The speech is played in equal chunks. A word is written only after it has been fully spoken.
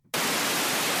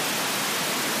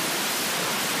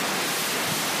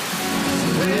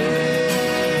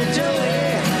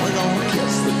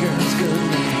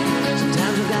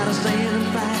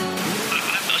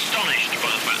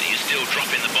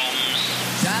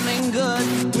slamming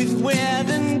good with Weird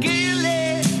and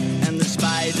Gilly and the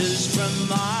spiders from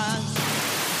Mars.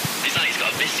 It's like he's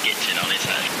got a biscuit tin on his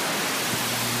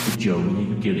head. The Joey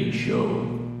and Gilly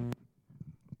Show.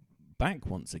 Back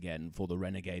once again for the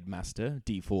Renegade Master,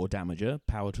 D4 Damager,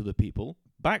 power to the people.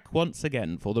 Back once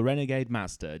again for the Renegade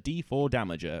Master, D4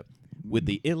 Damager, with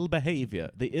the ill behaviour,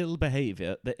 the ill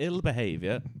behaviour, the ill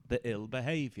behaviour, the ill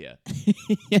behaviour.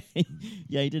 Yeah,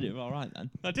 you did it all right then.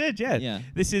 I did, yeah. Yeah.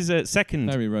 This is a second...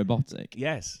 Very robotic.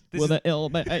 Yes. With the ill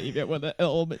behaviour, with the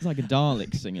ill... It's like a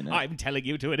Dalek singing it. I'm telling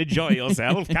you to enjoy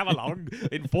yourself. Come along.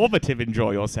 Informative,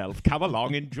 enjoy yourself. Come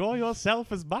along, enjoy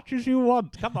yourself as much as you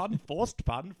want. Come on, forced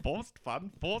fun, forced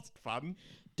fun, forced fun.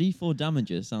 D4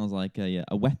 Damager sounds like a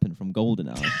weapon from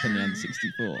GoldenEye from the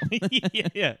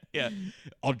N64. yeah.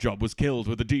 Oddjob was killed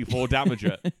with a D4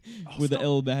 Damager. With the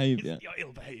ill behaviour. Your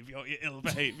ill behaviour, your ill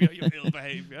behaviour, your ill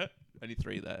behaviour. Only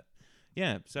 3 there.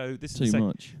 Yeah, so this is Too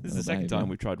much. This is the second time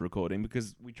we've tried recording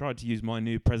because we tried to use my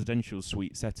new presidential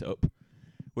suite setup,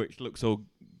 which looks all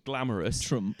glamorous.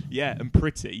 Trump. Yeah, and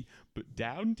pretty, but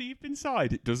down deep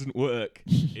inside it doesn't work.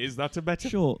 Is that a better...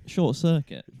 Short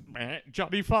circuit.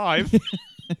 Johnny 5.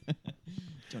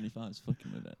 Johnny Five's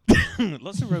fucking with it.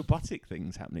 Lots of robotic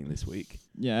things happening this week.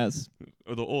 Yes.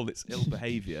 All its ill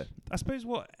behaviour. I suppose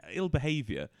what ill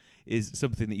behaviour is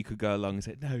something that you could go along and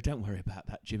say, no, don't worry about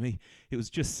that, Jimmy. It was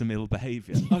just some ill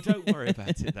behaviour. Oh, don't worry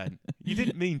about it then. You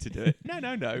didn't mean to do it. No.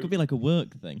 It could be like a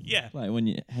work thing. Yeah. Like when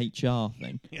you HR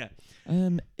thing. Yeah.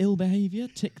 Ill behaviour,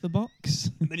 tick the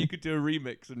box. And then you could do a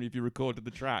remix and if you recorded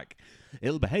the track.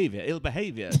 Ill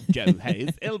behaviour, Joe Hayes.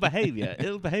 Ill behaviour.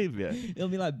 It'll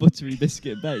be like buttery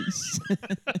biscuit bass.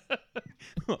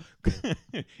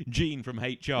 Gene from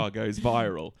HR goes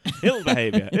viral. Ill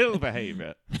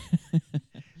behaviour.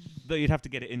 Though you'd have to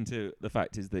get it into the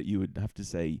fact is that you would have to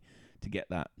say, to get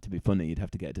that to be funny, you'd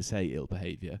have to get her to say ill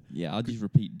behaviour. Yeah, I'll just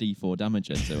repeat D4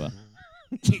 Damager to her.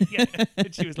 Yeah,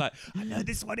 and she was like, I know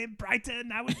this one in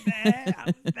Brighton, I was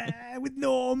there with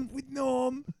Norm.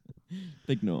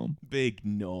 Big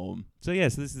Norm. So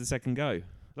yes, this is the second go.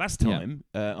 Last time,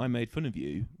 I made fun of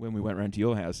you when we went round to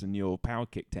your house and your power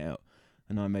kicked out.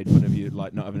 And I made fun of you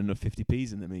like not having enough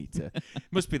 50p's in the meter.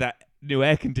 Must be that new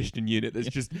air conditioning unit that's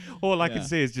just all I can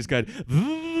see is just going.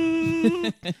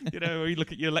 You know, you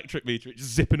look at your electric meter, it's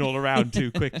just zipping all around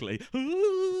too quickly.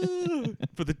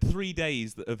 For the 3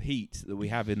 days of heat that we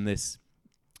have in this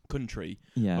country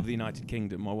of the United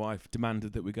Kingdom, my wife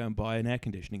demanded that we go and buy an air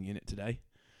conditioning unit today.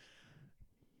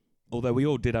 Although we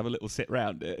all did have a little sit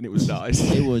round it, and it was nice.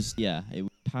 It was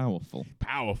powerful.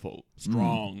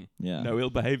 Strong. Yeah. No ill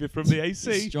behaviour from the AC.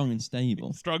 It's strong and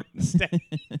stable.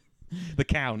 The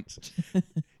count.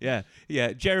 Yeah.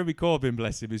 Jeremy Corbyn,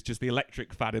 bless him, is just the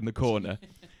electric fan in the corner.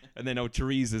 And then old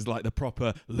Teresa's like the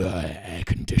proper, air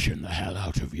condition the hell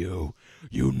out of you.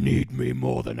 You need me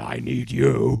more than I need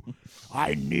you.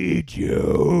 I need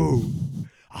you.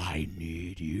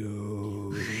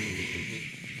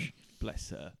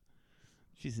 Bless her.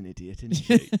 She's an idiot, isn't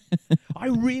she? I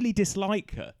really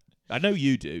dislike her. I know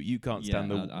you do. You can't stand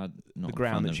the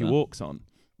ground that she walks on.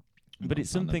 But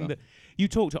it's something that you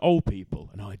talk to old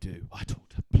people, and I do. I talk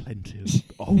to plenty of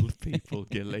old people,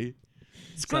 Gilly.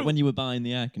 It's like when you were buying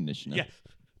the air conditioner. Yeah.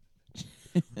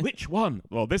 Which one?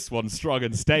 Well, this one's strong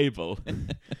and stable.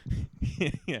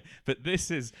 Yeah, but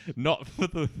this is not for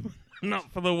the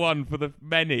one for the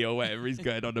many or whatever he's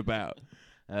going on about.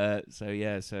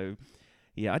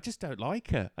 Yeah, I just don't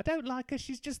like her.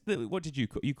 She's just the... What did you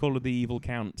call her? The evil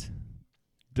Count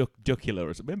Duckula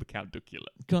or something? Remember Count Duckula?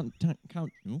 Count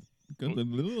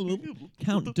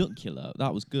Duckula.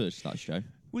 That was good, that show.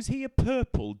 Was he a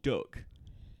purple duck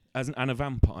and a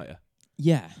vampire?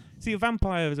 Yeah. See, a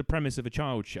vampire as a premise of a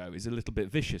child show is a little bit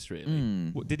vicious,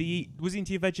 really. What did he eat? Was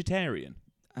he a vegetarian?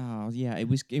 Oh, yeah, it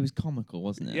was comical,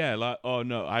 wasn't it? Yeah, like, oh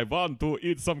no, I want to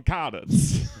eat some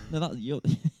carrots. No,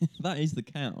 that is the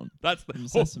Count. That's the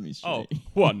Sesame Street.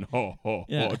 Oh, 1 ho,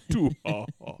 Yeah. 2 ho.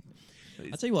 I'll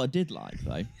tell you what I did like,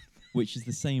 though, which is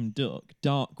the same duck,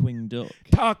 Darkwing Duck.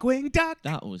 Darkwing Duck!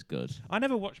 That was good. I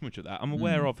never watched much of that. I'm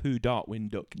aware of who Darkwing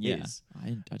Duck is.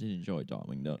 I did enjoy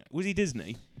Darkwing Duck. Was he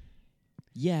Disney?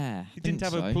 Yeah, He didn't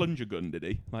have a plunger gun, did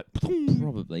he? Like,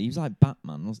 probably. He was like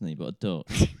Batman, wasn't he? But a duck.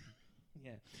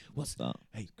 Yeah. What's that?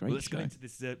 Hey, great let's show. go into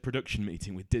this production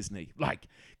meeting with Disney. Like,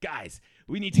 guys,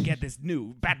 we need to get this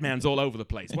new... Batman's all over the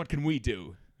place. What can we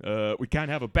do? We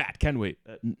can't have a bat, can we?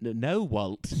 No,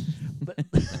 Walt. But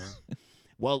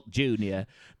Walt Jr.,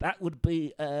 that would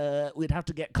be... we'd have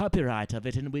to get copyright of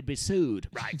it and we'd be sued.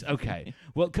 Right, okay.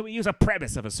 Well, can we use a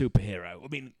premise of a superhero? I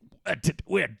mean,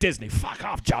 we're Disney. Fuck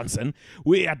off, Johnson.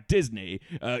 We at Disney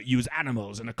use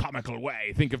animals in a comical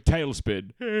way. Think of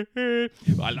Tailspin.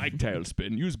 I like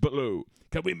Tailspin. Use Baloo.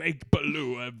 Can we make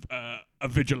Baloo a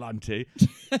vigilante?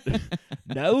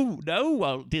 No,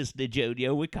 Walt Disney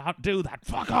Jr., we can't do that.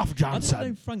 Fuck off, Johnson. I don't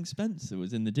know Frank Spencer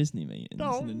was in the Disney meetings in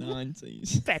the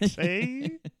 90s.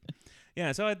 Betty.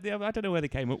 Yeah, so I don't know where they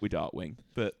came up with Darkwing,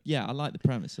 but Yeah, I like the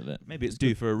premise of it. maybe it's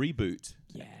due for a reboot.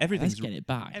 Yeah, Everything's let's get it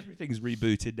back. Everything's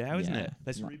rebooted now, isn't Yeah. it?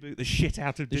 Let's reboot the shit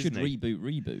out of They should Disney. reboot.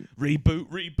 Reboot. I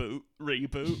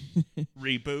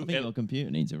Reboot. think your computer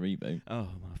needs a reboot. Oh,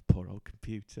 my poor old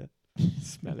computer.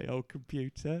 Smelly old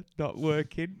computer. Not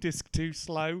working. Disk too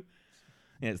slow.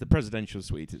 Yeah, it's the presidential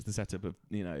suite. It's the setup of,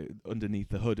 underneath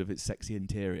the hood of its sexy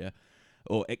interior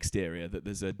or exterior that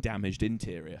there's a damaged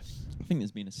interior. I think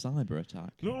there's been a cyber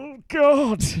attack. Oh,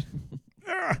 God.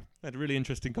 I had a really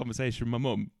interesting conversation with my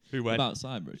mum who went... About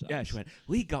cyber attacks. Yeah, she went,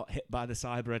 we got hit by the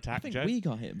cyber attack, I think Joe. we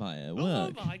got hit by it at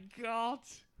work. Oh, my God.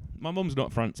 My mum's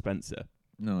not Frank Spencer.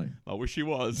 No. I wish she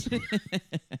was.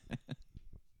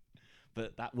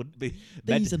 But that wouldn't be...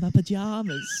 These are my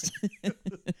pyjamas.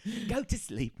 Go to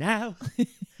sleep now.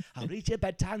 I'll read your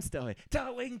bedtime story.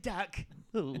 Darkwing Duck.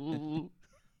 Ooh.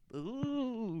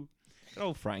 Ooh. Good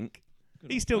old Frank.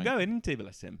 Good He's old still Frank. going, isn't he,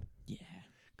 bless him? Yeah.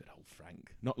 Good old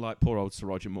Frank. Not like poor old Sir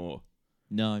Roger Moore.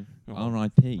 No. Oh.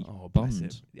 R.I.P. Oh, bless him.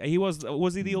 Bond. Yeah, he was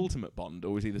he the ultimate Bond,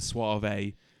 or was he the suave?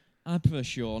 I prefer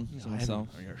Sean to myself.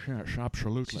 Yes, He's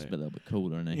absolutely. just a little bit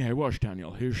cooler, isn't he? Yeah, he was,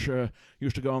 Daniel. He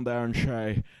used to go on there and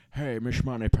say, hey, Miss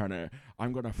Moneypenny,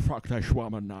 I'm going to fuck this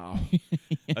woman now.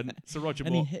 And Sir Roger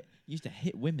And Moore... he used to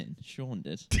hit women. Sean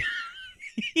did.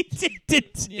 He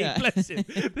did. Yeah. Bless him.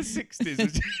 The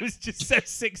 60s was just so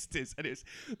 60s. And it's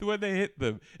the way they hit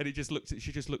them. And she just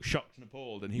looked shocked and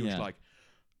appalled. And he was Yeah. like,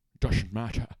 doesn't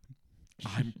matter.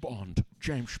 I'm Bond.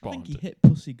 James I Bond. think he hit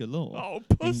Pussy galore Oh, in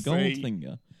pussy.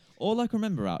 Goldfinger. All I can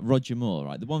remember about Roger Moore,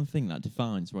 right, the one thing that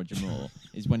defines Roger Moore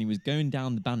is when he was going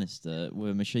down the banister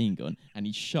with a machine gun and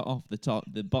he shot off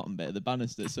the bottom bit of the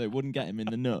banister so it wouldn't get him in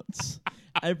the nuts.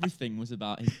 Everything was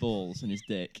about his balls and his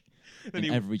dick in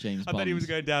every James I Bond. bet he was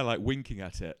going down like winking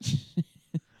at it.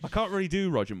 I can't really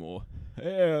do Roger Moore.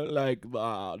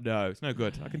 No, it's no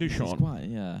good. I can do He's Sean. quite,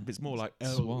 yeah. It's more like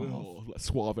Suave.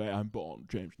 suave. I'm Bond.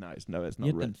 James. No, it's He not had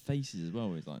really. them faces as well.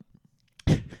 He was like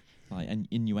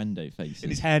innuendo faces. And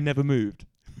his hair never moved.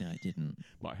 No, it didn't.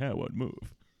 My hair won't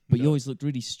move. But he always looked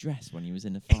really stressed when he was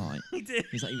in a fight. He did.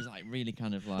 He was like really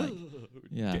kind of like,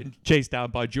 yeah. Getting chased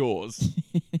down by Jaws.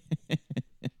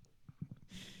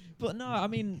 But no, I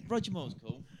mean Roger Moore's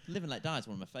cool. Live and Let Die is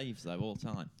one of my faves though, all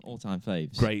time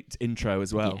faves. Great intro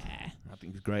as well. Yeah. I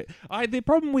think it's great. The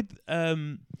problem with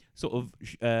Roger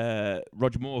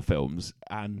Moore films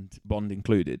and Bond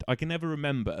included, I can never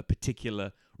remember a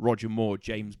particular Roger Moore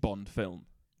James Bond film.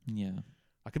 Yeah.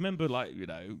 I can remember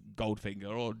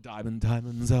Goldfinger or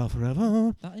Diamonds Are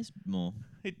Forever. That is more.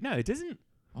 No, it isn't.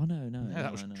 Oh no.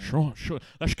 That was, No. Sure.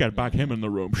 Let's get back him in the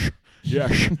room.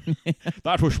 Yes,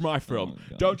 that was my film.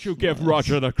 Oh, Don't you gosh, give nice.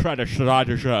 Roger the credit that I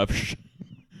deserve.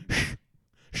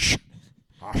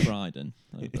 Dryden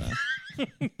over there.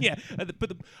 Yeah,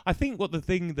 but I think the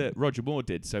thing that Roger Moore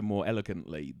did so more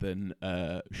elegantly than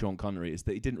Sean Connery is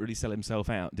that he didn't really sell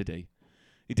himself out, did he?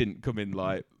 He didn't come in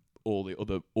like all the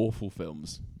other awful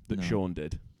films that No. Sean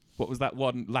did. What was that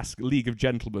one? Last League of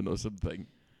Gentlemen or something?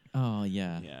 Oh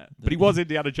yeah. Yeah, but he was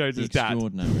Indiana Jones's dad.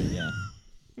 Extraordinary,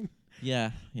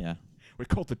 yeah. Yeah. We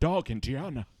caught the dog,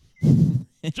 Indiana.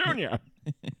 Junior.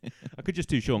 I could just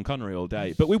do Sean Connery all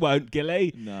day, but we won't,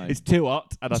 Gilly. No. It's too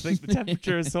hot, and I think the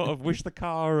temperature is sort of... Wish the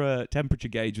car temperature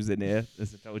gauge was in here.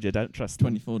 As I told you, don't trust them.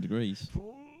 24 degrees.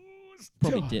 Ooh, it's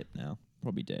Probably too- dipped now.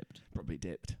 Probably dipped. Probably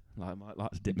dipped. I might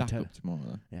like to dip my Back toe. up tomorrow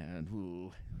though. Yeah, and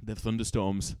ooh, the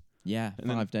thunderstorms. Yeah, And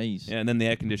then- 5 days. Yeah, and then the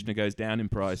air conditioner goes down in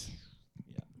price.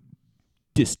 Yeah.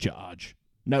 Discharge.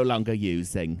 No longer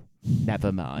using.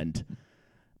 Never mind.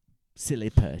 Silly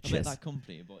I bet purchase. that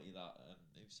company who bought you that,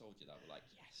 who sold you that, were like,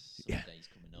 yes, Yeah. days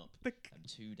coming up. The- And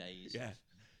 2 days. Yeah. of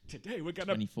Today we're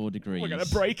gonna 24 degrees. We're gonna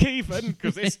break even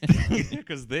because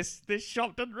this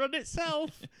shop doesn't run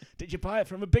itself. Did you buy it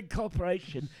from a big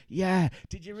corporation? Yeah.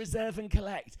 Did you reserve and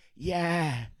collect?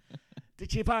 Yeah.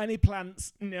 Did you buy any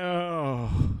plants? No.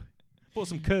 Bought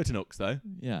some curtain hooks though.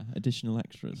 Yeah, additional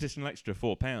extras. Additional extra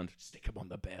 £4. Stick them on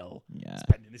the bill. Yeah.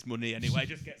 Spending this money anyway.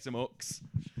 Just get some hooks.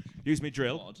 Use me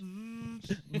drill.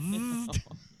 God.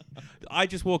 I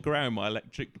just walk around my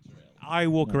electric. I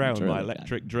walk Not around drill my again.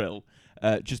 electric drill,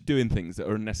 just doing things that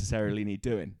unnecessarily need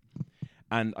doing,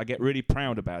 and I get really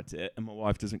proud about it. And my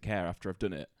wife doesn't care after I've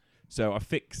done it. So I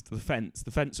fixed the fence.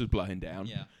 The fence was blowing down.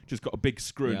 Yeah. Just got a big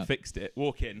screw Yeah. and fixed it.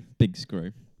 Walk in, Big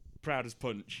screw. proud as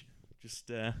punch.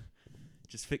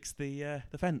 Just fix the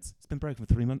fence. It's been broken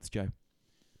for 3 months, Joe.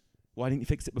 Why didn't you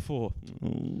fix it before?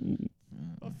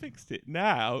 I fixed it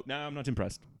now. No, I'm not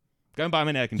impressed. Go and buy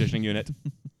me an air conditioning unit.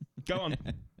 Go on.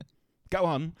 Go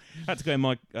on. I had to go in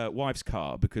my wife's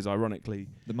car because, ironically,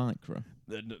 The Micra.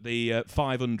 the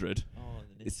 500. Oh,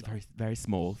 It's very, very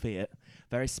small Fiat,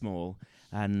 very small,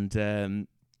 and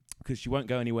because she won't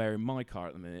go anywhere in my car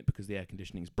at the minute because the air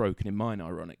conditioning's broken in mine,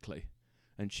 ironically,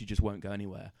 and she just won't go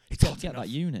anywhere. It's hot Get enough. that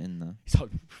unit in there. It's hot.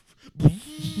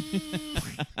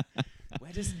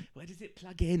 Where does it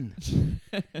plug in?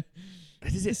 Where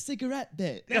does it? cigarette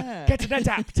bit. Yeah, get an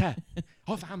adapter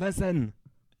off Amazon.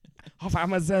 Off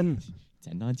Amazon.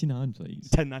 $10.99, please.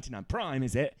 $10.99 Prime,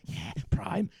 is it? Yeah,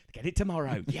 Prime. Get it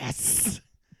tomorrow. Yes.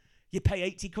 You pay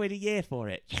 80 quid a year for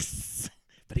it. Yes.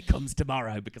 But it comes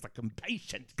tomorrow because I'm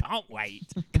patient. Can't wait.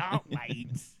 Can't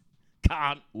wait.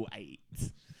 Can't wait.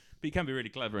 But you can be really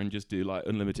clever and just do like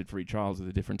unlimited free trials with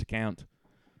a different account.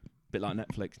 Bit like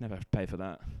Netflix. Never have to pay for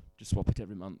that. Just swap it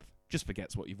every month. Just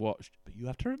forgets what you've watched. But you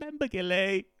have to remember,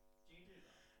 Gilly.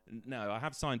 No, I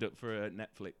have signed up for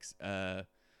Netflix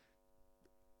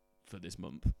for this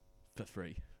month for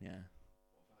free. Yeah.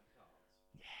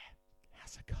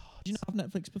 House of Cards. Did you not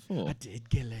have Netflix before? I did,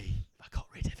 Gilly. I got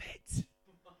rid of it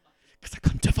because I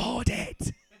couldn't afford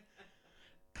it.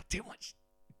 Got too much,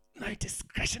 no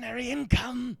discretionary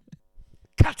income.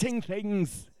 Cutting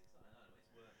things.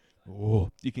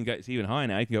 Oh, you can go. It's even higher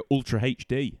now. You can go Ultra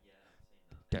HD.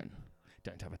 Don't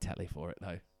have a telly for it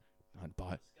though. I'd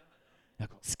buy it. I've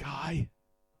got Sky.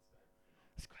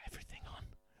 It's got everything on.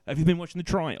 Have you been watching the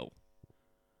trial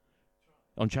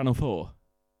on Channel 4?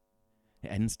 It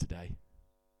ends today.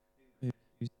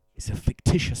 It's a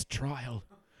fictitious trial.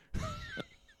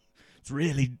 It's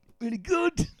really, really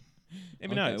good.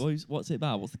 Maybe Okay, what's it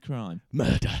about? What's the crime?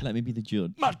 Murder. Let me be the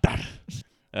judge. Murder.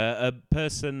 A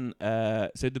person. So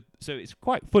it's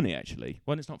quite funny actually.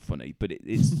 Well, it's not funny, but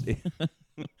it's.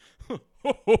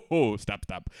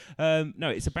 Stab. No,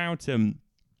 it's about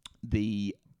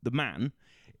the man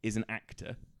is an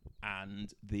actor,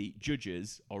 and the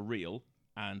judges are real,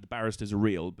 and the barristers are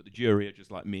real, but the jury are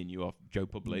just like me and you are Joe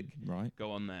Public. Right.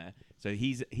 Go on there. So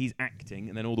he's acting,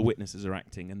 and then all the witnesses are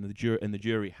acting, and the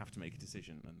jury have to make a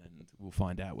decision, and then we'll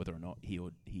find out whether or not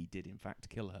he did in fact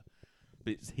kill her.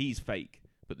 But he's fake,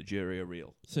 but the jury are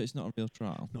real. So it's not a real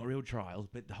trial? Not a real trial,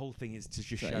 but the whole thing is to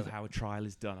just show how a trial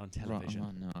is done on television.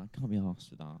 Right, no, I can't be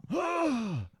arsed with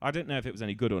that. I don't know if it was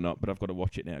any good or not, but I've got to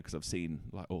watch it now because I've seen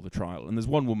like all the trial. And there's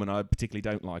one woman I particularly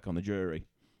don't like on the jury.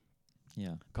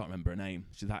 Yeah. Can't remember her name.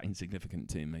 She's that insignificant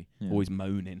to me. Yeah. Always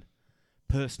moaning.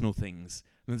 Personal things.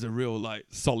 And there's a real like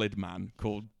solid man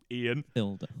called Ian.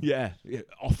 Builder. Yeah,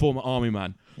 a former army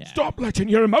man. Yeah. Stop letting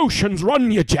your emotions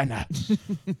run you, Jenna.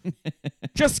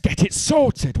 Just get it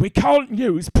sorted. We can't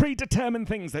use predetermined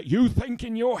things that you think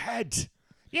in your head.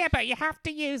 Yeah, but you have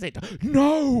to use it.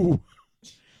 No.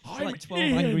 It's like 12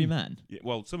 angry men. Yeah,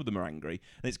 well, some of them are angry,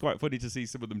 and it's quite funny to see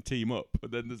some of them team up.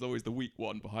 But then there's always the weak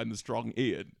one behind the strong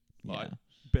Ian, like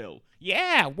Bill.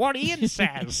 Yeah, what Ian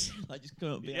says. Like just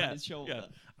come up behind his shoulder.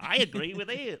 Yeah. I agree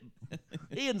with Ian.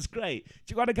 Ian's great.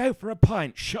 Do you want to go for a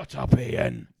pint? Shut up,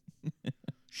 Ian.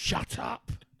 Shut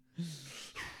up.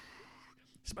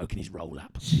 Smoking his roll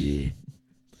up. Yeah.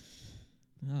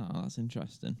 Oh, that's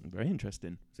interesting. Very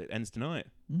interesting. So it ends tonight.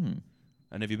 Mm.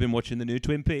 And have you been watching the new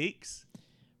Twin Peaks?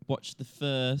 Watch the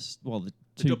first, The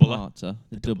two-parter,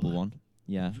 the double doubler. one.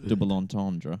 Yeah, double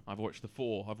entendre. I've watched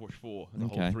 4. I've watched 4. And the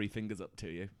Okay. whole 3 fingers up to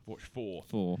you. I've watched 4.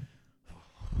 4.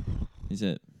 Is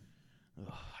it?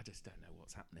 Ugh, I just don't know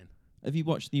what's happening. Have you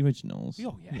watched the originals?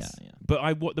 Oh, yes. Yeah. But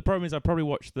the problem is I probably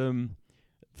watched them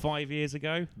 5 years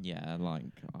ago. Yeah,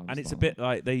 like... And it's a bit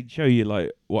like they show you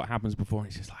like what happens before, and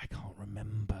it's just like, I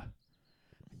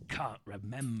can't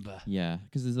remember. Yeah,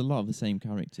 because there's a lot of the same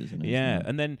characters in it. Yeah, isn't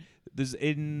and then there's I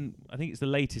think it's the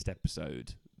latest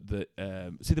episode that...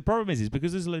 see, the problem is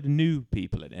because there's a load of new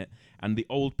people in it, and the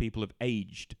old people have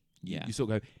aged. Yeah. You sort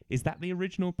of go, is that the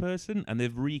original person? And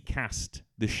they've recast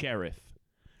the sheriff.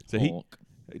 So Hawk.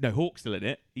 Hawk's still in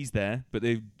it. He's there, but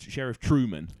they've Sheriff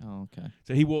Truman. Oh, okay.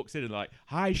 So he walks in and like,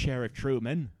 hi, Sheriff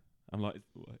Truman. I'm like,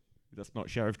 what? That's not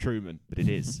Sheriff Truman, but it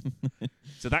is.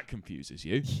 So that confuses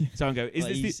you. So I'm going,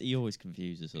 is this he always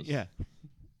confuses us. Yeah,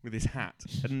 with his hat.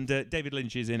 And David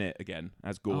Lynch is in it again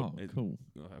as Gordon. Oh, cool.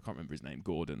 I can't remember his name.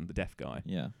 Gordon, the deaf guy.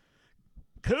 Yeah.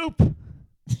 Coop!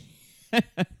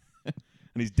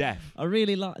 And he's deaf. I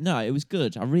really like... No, it was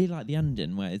good. I really like the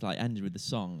ending where it like ended with the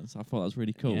song. So I thought that was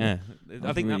really cool. Yeah.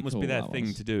 I think really that must be cool, their that thing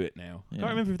was. to do it now. I Yeah. can't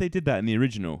remember if they did that in the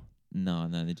original, No,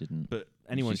 they didn't. but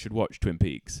anyone just- should watch Twin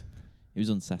Peaks. It was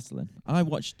unsettling. I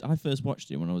first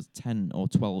watched it when I was 10 or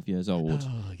 12 years old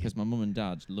because my mum and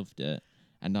dad loved it,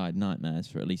 and I had nightmares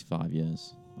for at least 5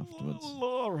 years afterwards.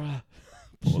 Laura.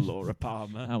 Poor Laura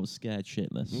Palmer. I was scared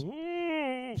shitless.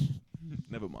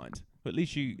 Never mind. But at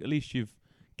least you've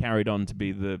carried on to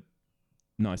be the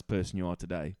nice person you are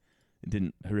today. It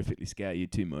didn't horrifically scare you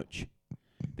too much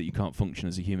that you can't function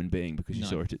as a human being because you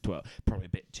saw it at 12. Probably a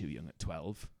bit too young at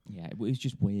 12. Yeah, it was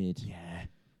just weird. Yeah.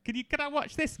 Can I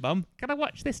watch this, Mum? Can I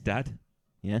watch this, Dad?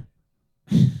 Yeah.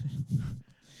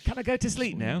 Can I go to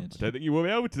sleep now? Weird. I don't think you will be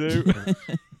able to.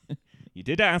 You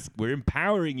did ask. We're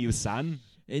empowering you, son.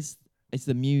 It's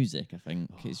the music, I think.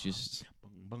 It's just...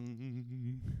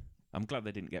 I'm glad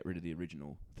they didn't get rid of the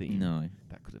original theme. No.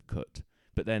 That could have cut.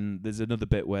 But then there's another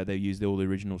bit where they used all the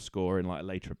original score in like a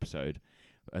later episode,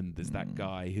 and there's that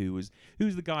guy who's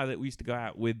the guy that we used to go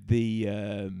out with,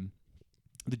 the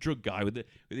drug guy with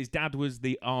his dad was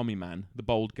the army man, the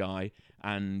bald guy,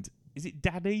 and is it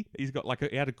Daddy? He's got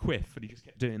he had a quiff and he just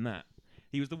kept doing that.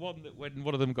 He was the one that when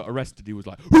one of them got arrested, he was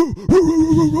like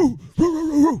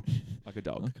like a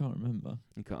dog. I can't remember.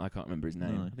 I can't remember his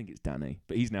name. No. I think it's Danny,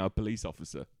 but he's now a police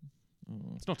officer.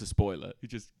 Oh. It's not a spoiler. He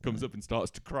just comes up and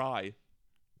starts to cry.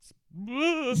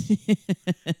 And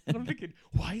I'm thinking,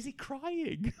 why is he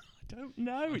crying? I don't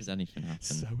know. How does anything happen?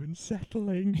 So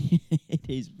unsettling. It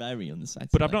is very unsettling.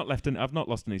 But I've not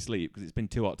lost any sleep because it's been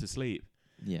too hot to sleep.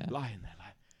 Yeah. Lying there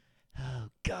like, oh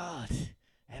God,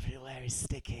 everywhere is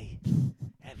sticky.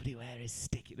 Everywhere is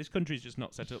sticky. This country's just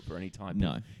not set up for any type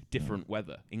of different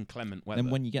weather, inclement weather.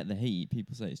 And when you get the heat,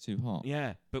 people say it's too hot.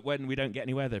 Yeah, but when we don't get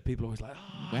any weather, people are always like,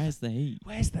 oh, Where's the heat?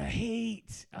 Where's the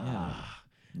heat? Yeah. Ah.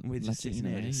 And we're just sitting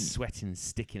there just sweating,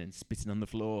 sticking and spitting on the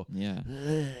floor. Yeah.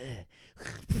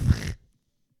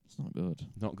 It's not good.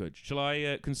 Not good. Shall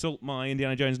I consult my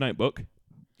Indiana Jones notebook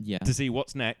Yeah. to see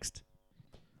what's next?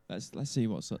 Let's see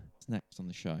what's next on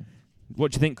the show.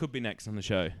 What do you think could be next on the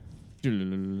show?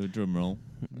 Drum roll.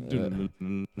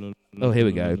 Oh, here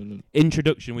we go.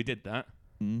 Introduction, we did that.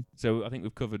 Mm. So I think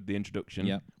we've covered the introduction,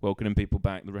 Yeah. welcoming people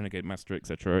back, the Renegade Master,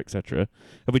 etc., etc.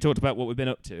 Have we talked about what we've been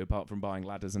up to, apart from buying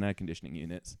ladders and air conditioning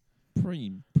units?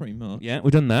 Pretty much. Yeah,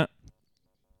 we've done that.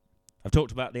 I've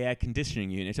talked about the air conditioning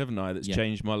unit, haven't I, that's Yeah.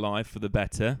 changed my life for the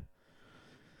better.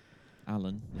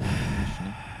 Alan.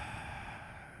 Commissioner.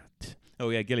 Oh,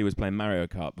 yeah, Gilly was playing Mario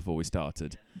Kart before we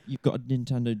started. You've got a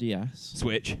Nintendo DS.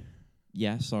 Switch.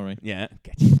 Yeah, sorry. Yeah,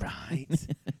 get it right.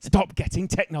 Stop getting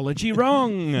technology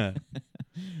wrong.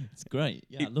 It's great.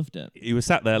 Yeah, I loved it. He was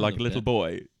sat there I like a loved little it.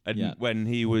 boy, and Yeah. when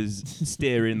he was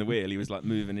steering the wheel, he was like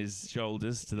moving his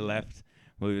shoulders to the left,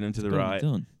 moving them to the Got it right,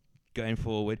 Done. going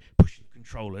forward, pushing the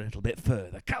controller a little bit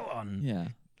further. Go on. Yeah.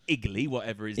 Iggly,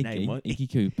 whatever his name was. Icky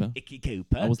Cooper. Icky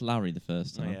Cooper. I was Larry the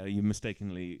first Oh, time. yeah, you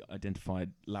mistakenly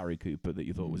identified Larry Cooper that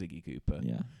you thought was Iggy Cooper,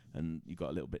 Yeah. and you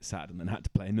got a little bit sad and then had to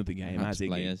play another game Had as to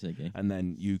play Iggy. as Iggy. And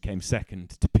then you came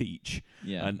second to Peach.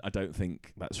 Yeah. And I don't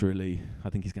think that's really... I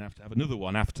think he's going to have another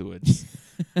one afterwards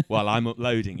while I'm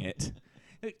uploading it.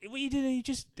 What are you doing? You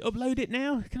just upload it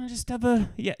now? Can I just have a...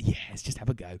 Yeah, let's just have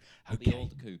a go. Okay. All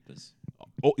the Coopers.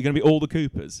 Oh, you're going to be all the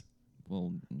Coopers?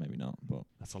 Well, maybe not, but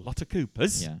That's a lot of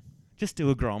Coopers. yeah. Just do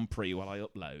a Grand Prix while I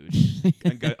upload.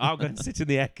 And go. I'll go and sit in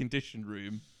the air-conditioned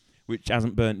room, which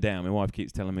hasn't burnt down. My wife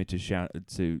keeps telling me to shout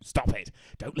to stop it.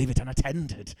 Don't leave it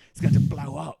unattended. It's going to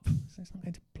blow up. So it's not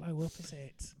going to blow up, is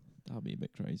it? That'd be a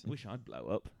bit crazy. I wish I'd blow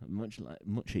up.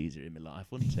 Much easier in my life,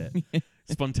 wouldn't it?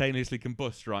 Spontaneously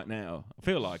combust right now. I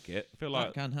feel like it. I feel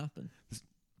like That can happen.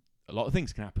 a lot of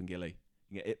things can happen, Gilly.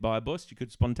 You get hit by a bus, you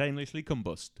could spontaneously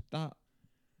combust. That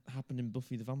happened in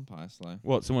Buffy the Vampire Slayer.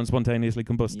 What, someone spontaneously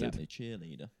Yeah, combusted? the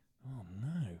cheerleader. Oh,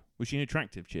 no. Was she an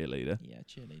attractive cheerleader? Yeah,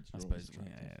 cheerleaders. I are suppose. always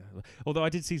attractive. Yeah. Although I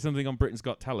did see something on Britain's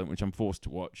Got Talent, which I'm forced to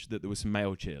watch, that there were some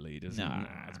male cheerleaders. Nah.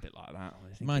 It's a bit like that.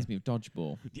 Reminds me of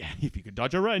Dodgeball. Yeah, if you could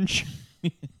dodge a wrench.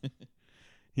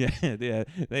 yeah,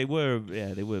 they were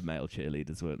male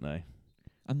cheerleaders, weren't they?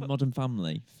 And Modern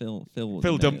Family. Phil was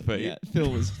Phil a male- Dunphy. Yeah,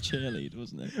 Phil was a cheerleader,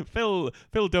 wasn't he? Phil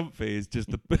Dunphy is just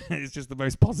the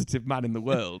most positive man in the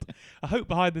world. I hope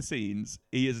behind the scenes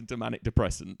he isn't a manic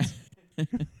depressant,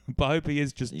 but I hope he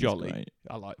is just He's jolly. great.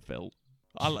 I like Phil.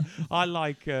 I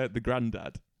like the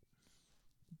granddad.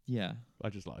 Yeah. I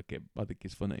just like him. I think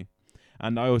he's funny,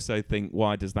 and I also think,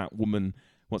 why does that woman?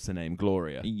 What's her name?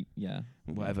 Gloria. Yeah.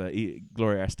 Whatever.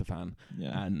 Gloria Estefan.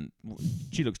 Yeah. And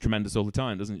she looks tremendous all the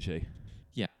time, doesn't she?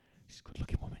 Yeah. She's a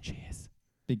good-looking woman. She is.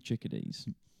 Big chickadees.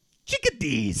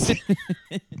 Chickadees.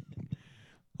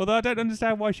 Although I don't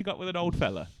understand why she got with an old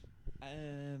fella.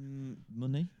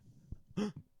 Money?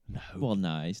 No. Well,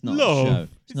 no, it's not Love. that show.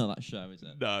 It's not that show, is it?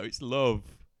 No, it's love.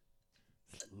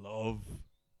 It's love.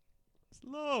 It's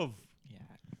love. Yeah.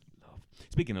 Love.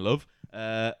 Speaking of love,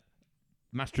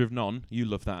 Master of None, you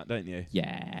love that, don't you?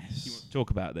 Yes. You want to talk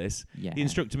about this? Yeah. He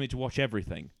instructed me to watch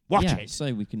everything. Watch yeah, it.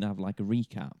 so we can have like a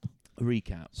recap. A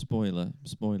recap. Spoiler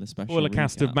special. Spoiler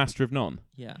cast of recap. Master of None.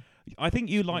 Yeah. I think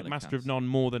you like Spoiler Master of cast. None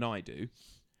more than I do.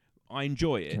 I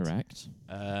enjoy it. Correct.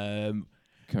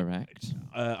 Correct.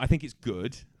 I think it's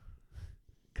good.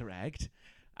 Correct.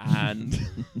 And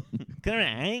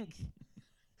correct.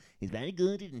 It's very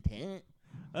good, isn't it?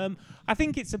 I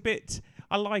think it's a bit.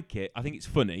 I like it. I think it's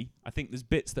funny. I think there's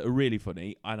bits that are really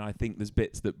funny, and I think there's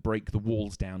bits that break the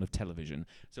walls down of television.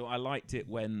 So I liked it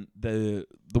when the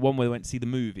one where they went to see the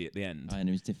movie at the end. And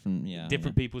it was different. Yeah.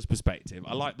 Different people's perspective.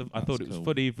 I like the. I That's thought it was cool.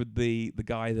 funny for the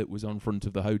guy that was on front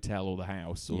of the hotel or the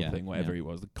house or Yeah, thing, whatever yeah. he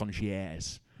was, the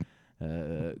concierge. I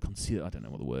don't know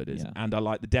what the word is. Yeah. And I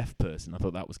like the deaf person. I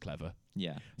thought that was clever,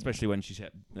 Yeah. especially when she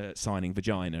said signing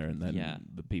vagina, and then Yeah.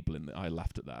 the people I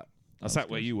laughed at that. I was sat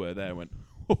where good. you were there and went,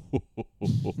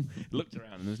 looked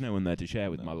around, and there's no one there to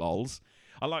share with my lols.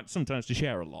 I like sometimes to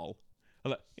share a lol. I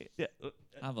like,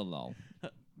 Have a lol.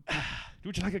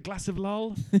 would you like a glass of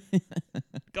lol?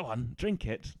 Go on, drink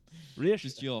it. Reassure.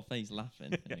 Just your face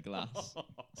laughing in a glass.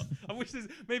 I wish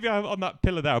maybe on that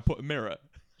pillar there I put a mirror.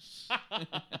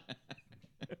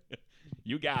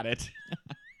 You got it.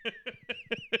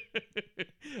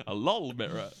 A lol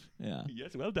mirror. Yeah.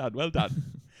 Yes, well done, well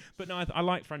done. But no, I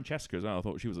like Francesca as well. I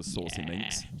thought she was a saucy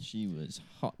minx. She was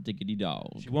hot diggity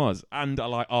dog. She was. And I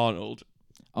like Arnold.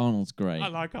 Arnold's great. I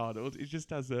like Arnold. He just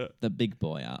has a The Big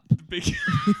Boy app. big...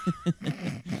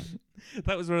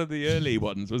 That was one of the early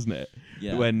ones, wasn't it?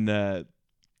 Yeah. When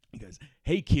he goes,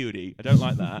 "Hey, cutie." I don't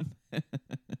like that.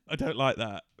 I don't like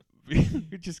that.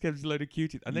 It just gives a load of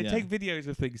cuties. And they Yeah. take videos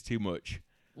of things too much.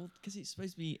 Well, because it's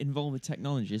supposed to be involved with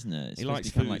technology, isn't it? It's He supposed likes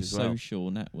to be kind food of like as well.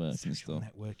 social networks and Social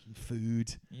stuff. networking,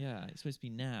 food, Yeah, it's supposed to be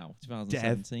now,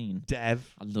 2017.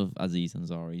 Dev. I love Aziz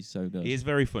Ansari. He's so good. He is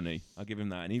very funny. I'll give him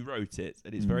that. And he wrote it.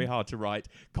 And it's very hard to write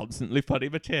constantly funny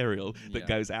material that Yeah.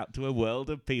 goes out to a world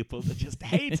of people that just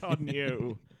hate on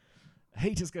you.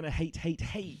 Haters going to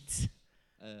hate.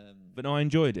 But no, I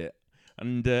enjoyed it.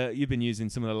 And you've been using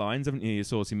some of the lines, haven't you, you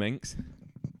saucy minx?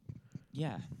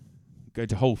 Yeah. Go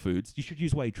to Whole Foods. You should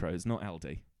use Waitrose, not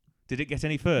Aldi. Did it get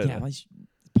any further? Yeah, it's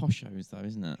poshos though,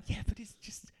 isn't it? Yeah, but it's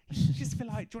you just feel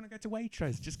like, do you want to go to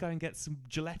Waitrose? Just go and get some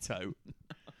gelato.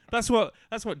 That's what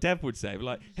Dev would say.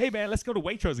 Like, hey man, let's go to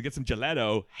Waitrose and get some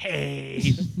gelato.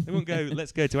 Hey, they won't go.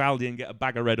 Let's go to Aldi and get a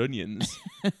bag of red onions.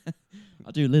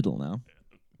 I do Lidl now.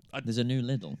 There's a new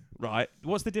Lidl. Right.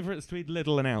 What's the difference between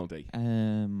Lidl and Aldi?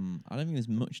 I don't think there's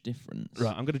much difference.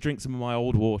 Right. I'm going to drink some of my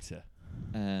old water.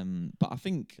 But I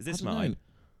think Is this I don't mine? know.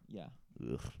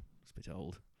 Yeah. Ugh, it's a bit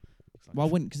old. Looks like Well, I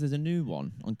went because there's a new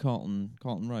one on Carlton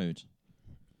Road.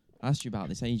 I asked you about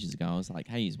this ages ago. I was like,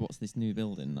 "Hey, what's this new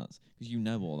building?" That's because you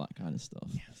know all that kind of stuff.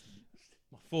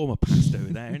 my former past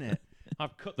over there, innit?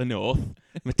 I've cut the north.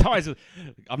 My ties are,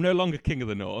 I'm no longer king of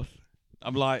the north.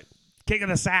 I'm like king of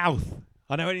the south.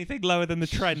 I know anything lower than the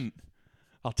Trent.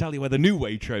 I'll tell you where the new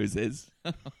Waitrose is.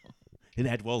 In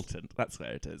Edwalton. That's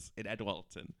where it is. In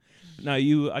Edwalton. No,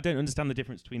 I don't understand the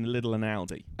difference between Lidl and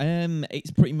Aldi. It's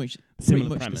pretty much Similar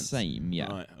the premise. same. Yeah.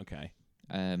 Right, okay.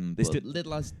 But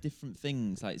Lidl has different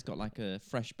things. Like it's got like a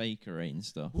fresh bakery and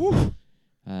stuff. Woo.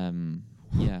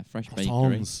 Yeah, fresh bakery.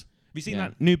 Croissants. Have you seen Yeah.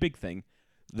 that new big thing?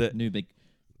 That New big.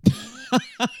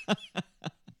 oh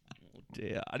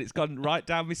dear. And it's gone right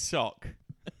down my sock.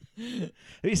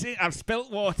 You see, I've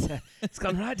spilt water. It's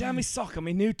gone right down my sock on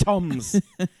my new Toms.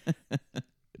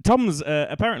 Toms,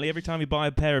 apparently every time you buy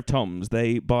a pair of Toms,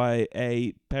 they buy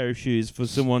a pair of shoes for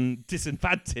someone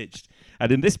disadvantaged.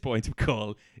 And in this point of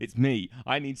call, it's me.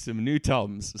 I need some new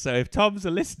Toms. So if Toms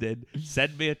are listening,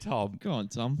 send me a Tom. Go on,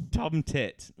 Tom. Tom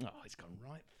tit. Oh, it's gone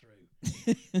right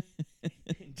through.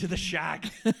 Into the shag.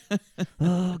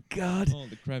 Oh, God. All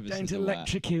the crevices. Don't are wet.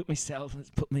 electrocute myself. Let's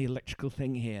put my electrical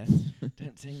thing here.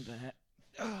 Don't think that.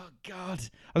 Oh, God.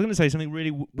 I was going to say something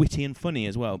really witty and funny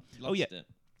as well. Lost yeah. it.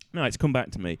 No, it's come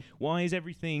back to me. Why is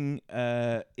everything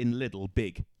in Lidl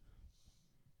big?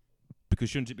 Because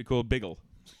shouldn't it be called Biggle?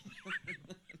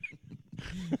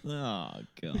 Oh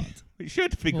God. It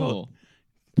should be called.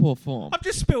 Poor form. I've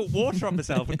just spilt water on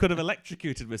myself and could have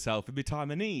electrocuted myself in my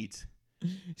time of need.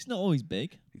 It's not always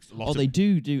big. It's a lot Oh, of- they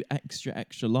do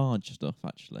extra large stuff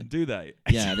actually. Do they?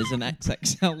 Yeah, there's an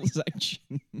XXL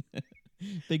section.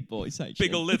 Big boy section.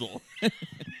 Big or little.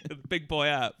 The big boy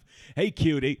app. Hey,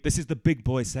 cutie, this is the big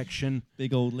boy section.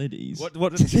 Big old liddies. What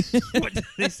do they sell? What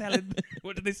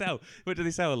do they sell? What do they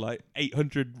sell? Like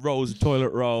 800 rolls of toilet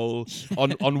roll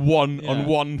on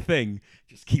one thing.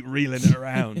 Just keep reeling it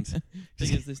around.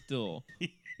 Big as this door.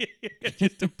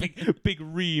 Just a big big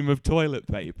ream of toilet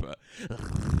paper.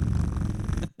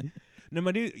 No,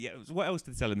 what else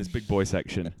did they sell in this big boy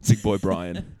section? Big boy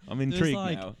Brian. I'm intrigued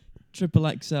like now.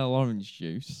 Triple XL orange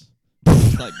juice.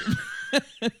 It's like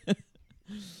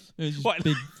it was just What?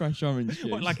 big fresh orange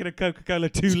juice. What, like in a Coca-Cola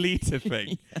 2-litre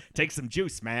thing? Take some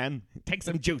juice, man. Take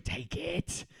some juice. Take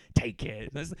it. Take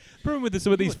it. That's the problem with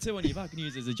some of these. Put 2 on your back and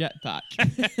use it as a jetpack.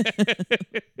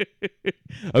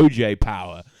 OJ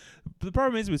power. But the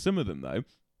problem is with some of them, though,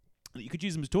 that you could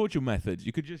use them as torture methods.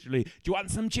 You could just really, do you want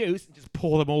some juice? And just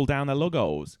pour them all down their lug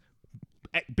holes.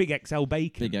 Big XL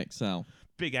bacon. Big XL.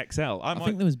 Big XL. I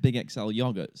think there was Big XL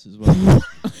yogurts as well.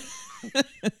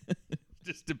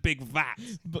 Just a big vat.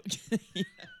 But yeah.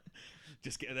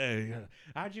 Just get there.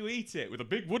 How do you eat it? With a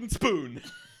big wooden spoon.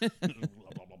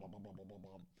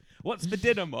 What's for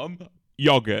dinner, Mum?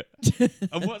 Yogurt.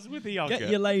 And what's with the yogurt? Get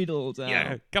your ladles out.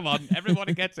 Yeah, come on.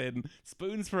 Everybody gets in.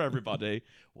 Spoons for everybody.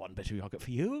 1 bit of yogurt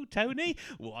for you, Tony.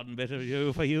 1 bit of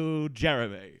you for you,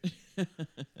 Jeremy.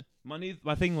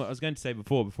 My thing, what I was going to say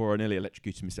before I nearly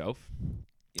electrocuted myself,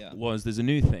 was there's a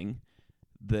new thing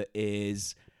that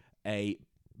is a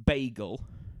bagel.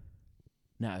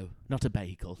 No, not a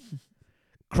bagel.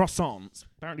 Croissants.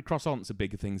 Apparently croissants are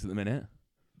bigger things at the minute.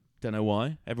 Don't know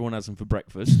why. Everyone has them for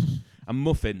breakfast. And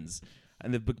muffins.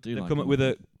 And they've come up with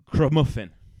a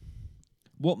muffin.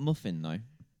 What muffin, though?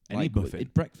 Any muffin.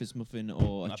 Breakfast muffin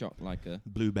or a like a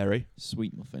blueberry.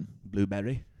 Sweet muffin.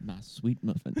 Blueberry. My sweet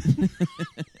muffin.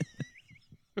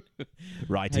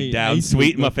 Writing down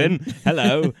sweet muffin.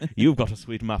 Hello, you've got a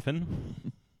sweet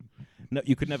muffin. No,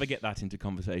 you could never get that into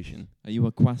conversation. Are you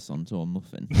a croissant or a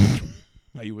muffin?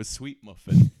 Are you a sweet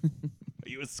muffin? Are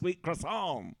you a sweet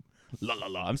croissant? La la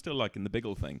la. I'm still liking the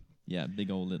Biggle thing. Yeah, big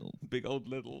old little. Big old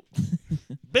little.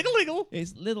 Biggle little.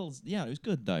 It's little. Yeah, it was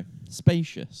good though.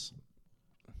 Spacious.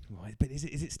 Right, but is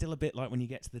it still a bit like when you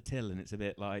get to the till and it's a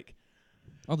bit like?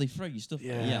 Oh, they throw you stuff.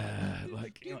 Yeah.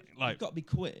 Like You've got to be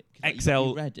quick.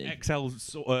 XL, ready. XL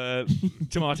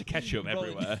tomato ketchup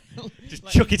everywhere. Just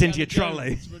like chuck it into your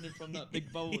trolley. Running from that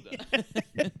big boulder.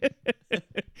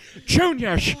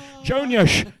 Juniors.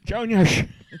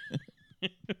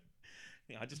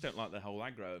 Yeah, I just don't like the whole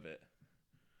aggro of it.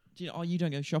 Do you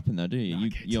don't go shopping though, do you? No,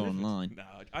 You're online. No,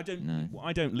 I don't. No.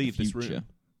 I don't leave this room.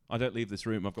 I don't leave this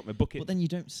room. I've got my bucket. But then you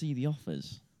don't see the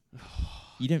offers.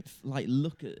 You don't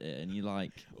look at it and you're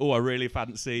like, oh, I really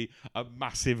fancy a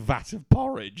massive vat of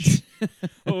porridge.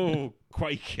 Oh,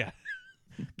 Quaker.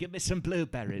 Give me some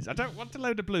blueberries. I don't want a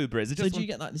load of blueberries. So do you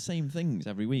get like the same things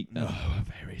every week? No, I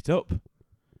vary it up.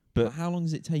 But how long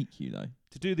does it take you though?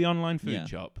 To do the online food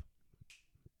shop?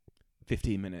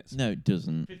 15 minutes. No, it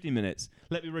doesn't. 15 minutes.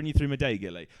 Let me run you through my day,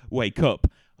 Gilly. Wake up.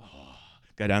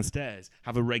 Go downstairs.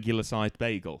 Have a regular-sized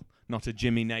bagel. Not a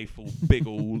Jimmy Naffle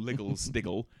Biggle Liggle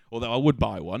Stiggle. Although I would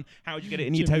buy one. How would you get it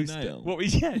in your Jimmy toaster? Nail. What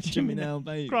was Jimmy Nail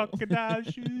bagel. Crocodile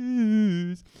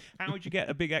shoes. How would you get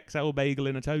a big XL bagel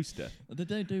in a toaster? They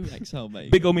don't do XL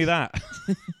bagels. Biggle me that.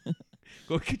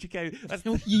 Well, could you go?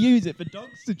 You use it for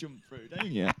dogs to jump through,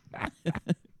 don't you?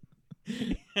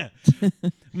 Yeah.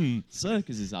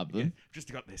 Circuses have them. Yeah.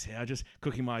 Just got this here. Just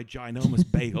cooking my ginormous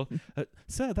bagel.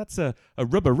 Sir, that's a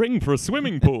rubber ring for a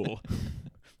swimming pool.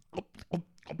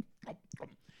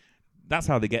 That's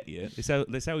how they get you.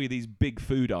 They sell you these big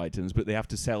food items, but they have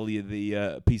to sell you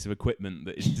the piece of equipment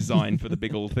that is designed for the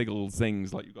big old thiggle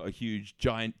things. Like you've got a huge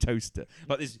giant toaster,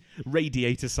 like this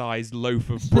radiator-sized loaf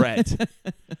of bread.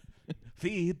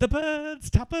 Feed the birds,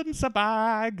 tuppence a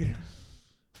bag.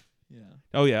 Yeah.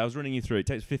 Oh yeah, I was running you through. It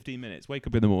takes 15 minutes. Wake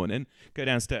up in the morning, go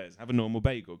downstairs, have a normal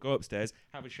bagel, go upstairs,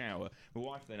 have a shower. My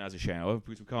wife then has a shower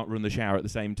because we can't run the shower at the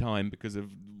same time because of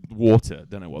water.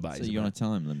 Don't know what that is. So you're on a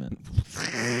time limit.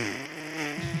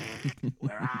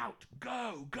 We're out.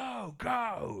 Go, go,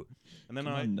 go. And then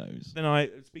Commandos.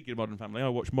 speaking of Modern Family, I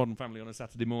watch Modern Family on a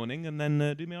Saturday morning and then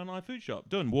do my online food shop.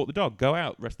 Done. Walk the dog. Go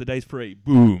out. Rest of the day's free.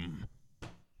 Boom.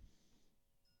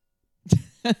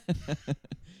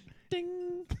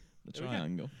 Ding. The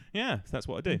triangle. Yeah, that's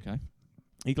what I do. Okay. Are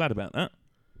you glad about that?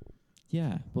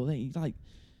 Yeah, but then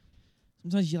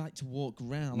sometimes you like to walk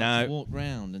around. No. Like to walk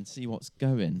around and see what's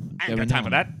going. I ain't got time for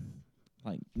that.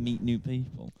 Like meet new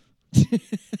people.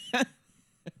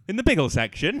 In the Biggle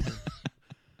section.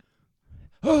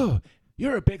 Oh,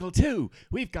 you're a Biggle too.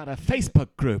 We've got a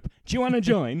Facebook group. Do you want to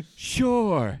join?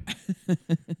 Sure.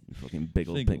 Fucking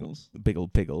Biggle, Figgles.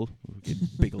 Biggle, Biggle.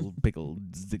 Biggle, Biggle,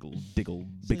 Ziggle, Diggle,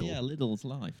 Biggle. So yeah, little is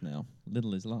life now.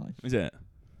 Little is life. Is it?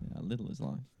 Yeah, little is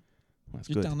life. That's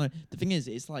Just good. down there. The thing is,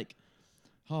 it's like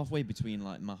halfway between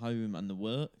like my home and the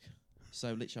work.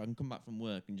 So literally, I can come back from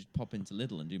work and just pop into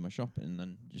Lidl and do my shopping, and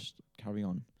then just carry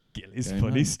on. Gilly's Going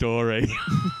funny home. story.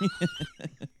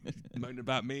 Moaning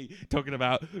about me, talking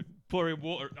about pouring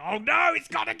water. Oh no, it's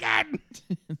gone again!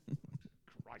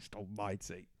 Christ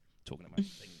almighty. Talking about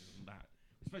things and that.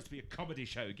 It's supposed to be a comedy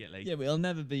show, Gilly. Yeah, but it'll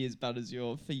never be as bad as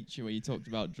your feature where you talked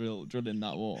about drilling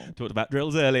that wall. Talked about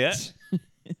drills earlier.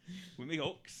 With me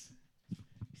hooks.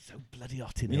 So bloody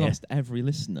hot in We here. lost every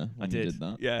listener I when we did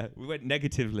that. Yeah, we went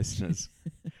negative listeners.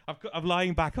 I'm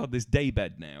lying back on this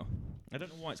daybed now. I don't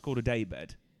know why it's called a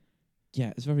daybed.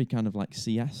 Yeah, it's very kind of like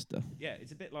siesta. Yeah,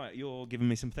 it's a bit like you're giving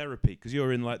me some therapy because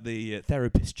you're in like the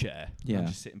therapist chair. Yeah. I'm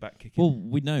just sitting back kicking. Well,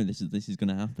 we know this is going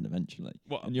to happen eventually.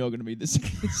 What? And you're going to be the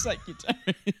secretary.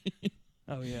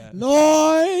 Oh yeah.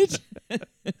 Lloyd!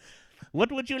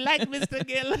 What would you like, Mr.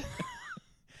 Gill?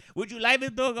 Would you like me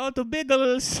to go to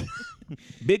Biggles?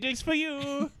 Biggles for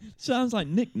you. Sounds like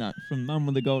Knick Knack from Man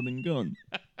with the Golden Gun.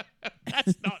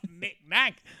 That's not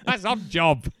knick-knack. That's odd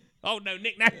job. Oh no,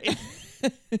 knick-knack.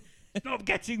 Stop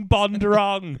getting Bond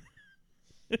wrong.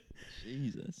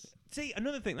 Jesus. See,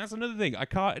 another thing. That's another thing. I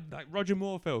can't, like Roger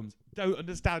Moore films, don't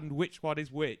understand which one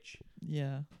is which.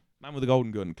 Yeah. Man with the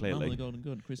Golden Gun, Man clearly. with the Golden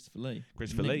Gun, Christopher Lee.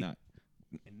 Christopher Knick Lee. Knack.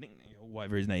 Or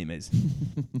whatever his name is.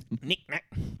 Knick-knack.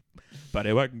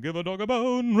 Paddy Wagon, give a dog a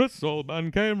bone. Russell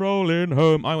man came rolling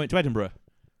home. I went to Edinburgh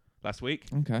last week.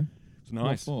 Okay. It's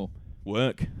nice. What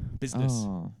Work. Business.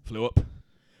 for? Flew up.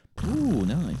 Oh. Ooh,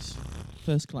 nice.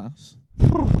 First class.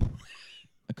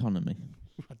 Economy.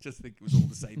 I just think it was all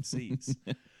the same seats.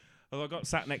 Well, I got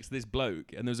sat next to this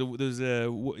bloke, and there's a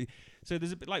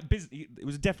bit like it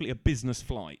was definitely a business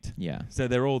flight. Yeah. So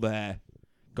they're all there.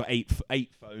 Got eight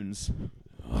phones.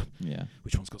 Yeah.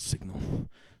 Which one's got signal?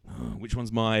 Which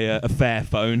one's my affair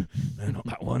phone? No, not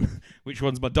that one. Which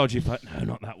one's my dodgy phone? No,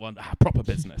 not that one. Proper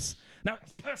business. No,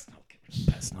 it's personal.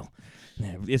 Personal.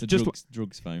 Yeah, it's The just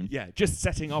drugs phone. Yeah, just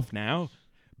setting off now.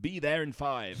 Be there in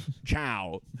 5.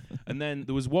 Ciao. And then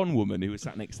there was one woman who was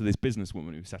sat next to this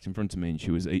businesswoman who sat in front of me, and she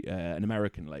was an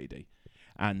American lady.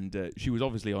 And she was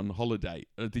obviously on holiday.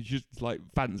 Did you just like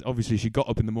fans? Obviously, she got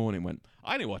up in the morning and went,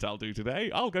 I know what I'll do today.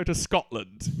 I'll go to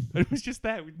Scotland. And it was just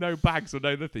there with no bags or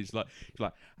no nothing. She's like,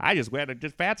 I just went and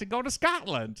just fancy going to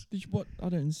Scotland. What? I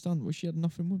don't understand. Was she had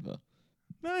nothing with her?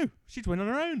 No, she just went on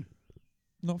her own.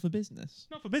 Not for business.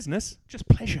 Not for business, just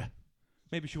pleasure.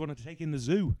 Maybe she wanted to take in the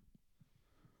zoo.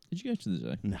 Did you go to the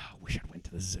zoo? No, I wish I'd went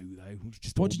to the zoo though. It was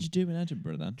just What did you do in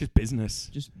Edinburgh then? Just business.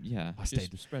 Just I stayed-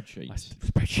 spreadsheets,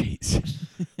 Spreadsheets.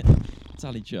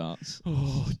 tally charts.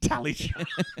 Oh, tally charts.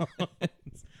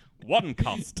 1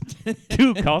 cost.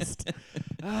 2 cost.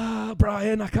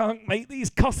 Brian, I can't make these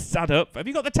costs add up. Have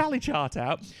you got the tally chart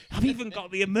out? I've even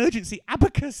got the emergency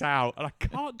abacus out, and I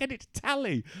can't get it to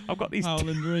tally. I've got these.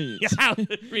 Howland Reed. Yeah, Howland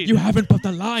Reed. You haven't put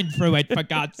the line through it, for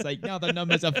God's sake. Now the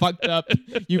numbers are fucked up.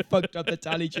 You fucked up the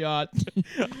tally chart.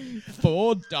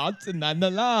 4 dots and then the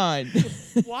line.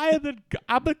 Why are the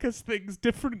abacus things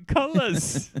different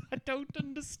colours? I don't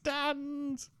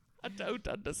understand.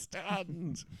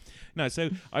 No, so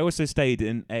I also stayed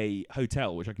in a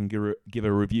hotel, which I can give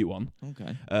a review on,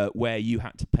 Okay. where you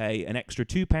had to pay an extra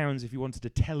 £2 if you wanted a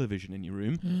television in your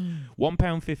room,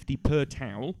 £1.50 per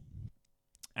towel,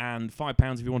 and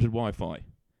 £5 if you wanted Wi-Fi.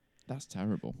 That's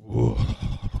terrible.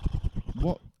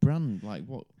 What brand?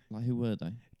 Who were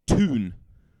they? Toon.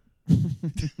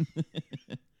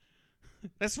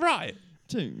 That's right.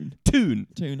 Toon. Toon.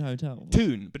 Toon Hotels.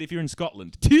 Toon. But if you're in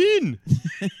Scotland, Toon.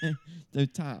 The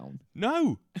town.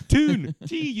 No. Toon.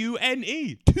 Tune.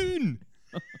 Toon.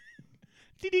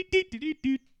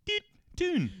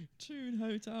 Toon. Toon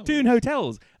Hotels. Toon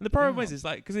hotels. And the problem Wow. is, it's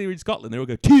like, because they're in Scotland, they all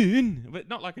go, Toon. But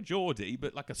not like a Geordie,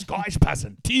 but like a Scottish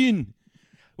person. Toon.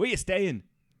 Where you staying?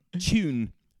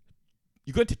 Tune.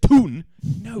 You going to Toon?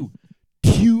 No.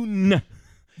 Tune.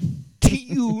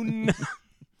 Tune.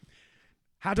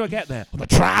 How do I get there? On the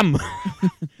tram.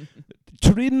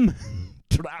 Tram.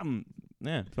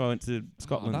 Yeah, so I went to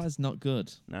Scotland. Oh, that is not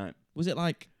good. No. Was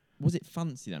it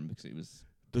fancy then? Because it was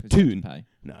The 'cause you had to Toon? pay?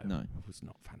 No. No. It was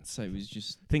not fancy. So it was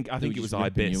just. I they think were it was just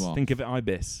ripping Ibis. you off. Think of it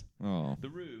Ibis. Oh.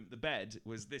 The bed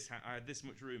was this. I had this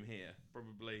much room here,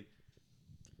 probably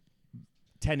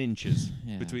 10 inches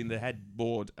Yeah. between the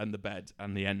headboard and the bed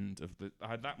and the end of the. I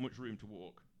had that much room to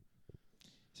walk.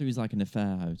 So it was like an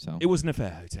affair hotel. It was an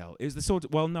affair hotel. It was the sort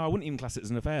of. Well, no, I wouldn't even class it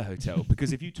as an affair hotel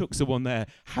because if you took someone there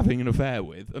having an affair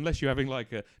with, unless you're having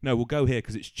like a. No, we'll go here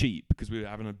because it's cheap because we were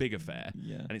having a big affair.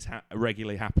 Yeah. And it's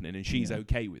regularly happening, and she's Yeah.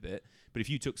 okay with it. But if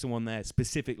you took someone there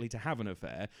specifically to have an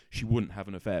affair, she wouldn't have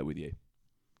an affair with you.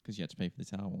 Because you had to pay for the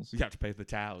towels. You have to pay for the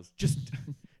towels. Just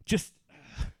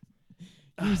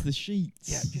Use the sheets.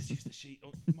 yeah, just use the sheet.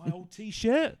 Oh, my old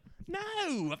T-shirt.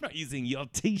 No, I'm not using your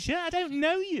T-shirt. I don't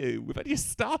know you. We've only just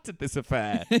started this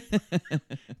affair.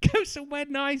 Go somewhere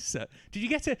nicer. Did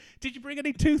you bring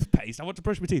any toothpaste? I want to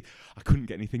brush my teeth. I couldn't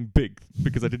get anything big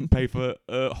because I didn't pay for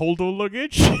hold-all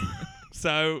luggage.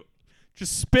 So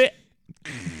just spit.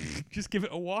 Just give it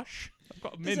a wash. I've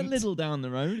got a mint. There's a little down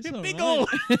the road. Yeah, It's Biggle. all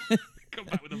right. Come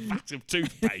back with a vat of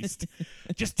toothpaste.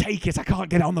 Just take it. I can't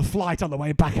get on the flight on the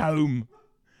way back home.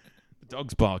 The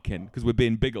dog's barking because we're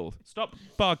being Biggled. Stop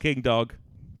barking, dog.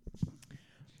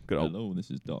 Good old Hello,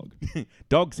 this is Dog.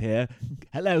 dog's here.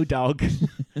 Hello, dog.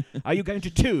 Are you going to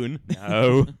tune?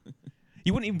 No.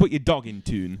 You wouldn't even put your dog in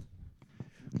tune.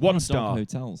 One Dog star.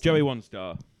 hotels. Joey, 1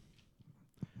 star.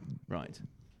 Right.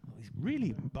 He's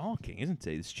really barking, isn't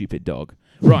he? The stupid dog.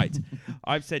 Right.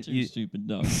 I've sent Two you stupid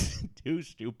dogs. 2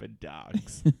 stupid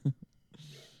dogs.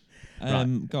 Go on. I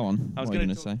was What are you going going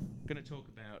to say? to talk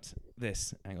about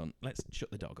this. Hang on. Let's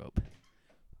shut the dog up.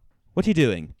 What are you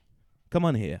doing? Come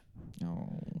on here.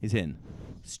 Oh. He's in.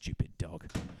 Stupid dog.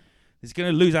 This is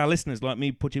going to lose our listeners like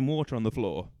me putting water on the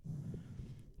floor.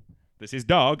 This is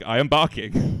Dog. I am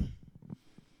barking.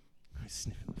 He's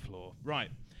sniffing the floor. Right.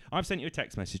 I've sent you a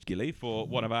text message, Gilly, for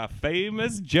one of our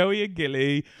famous Joey and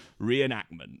Gilly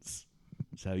reenactments.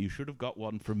 So you should have got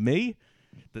one from me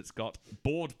that's got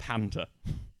Bored Panda.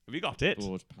 Have you got it?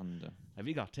 Bored panda. Have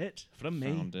you got it? From me.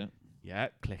 Found it. Yeah,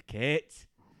 click it.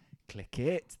 Click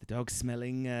it. The dog's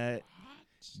smelling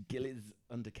Gilly's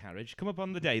undercarriage. Come up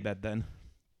on the daybed then.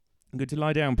 I'm going to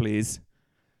lie down, please.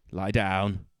 Lie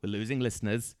down. We're losing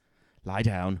listeners. Lie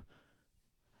down.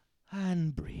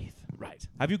 And breathe. Right.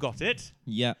 Have you got it?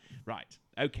 Yeah. Right.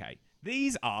 Okay.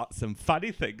 These are some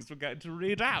funny things we're going to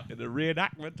read out in a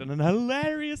reenactment in an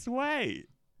hilarious way.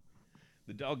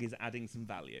 The dog is adding some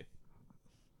value.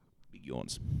 Big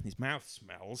yawns. His mouth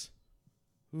smells.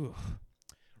 Ooh.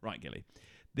 Right, Gilly.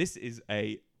 This is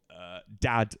a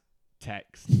dad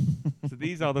text. So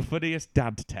these are the funniest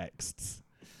dad texts.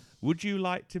 Would you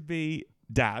like to be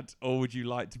dad or would you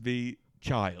like to be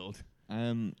child?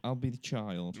 I'll be the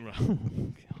child.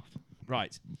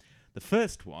 Right. The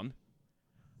first one,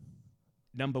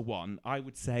 number 1, I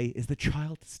would say is the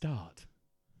child to start.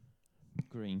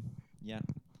 Green. Yeah.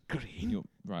 Green?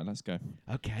 Right, let's go.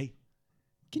 Okay.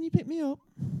 Can you pick me up?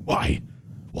 Why?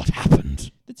 What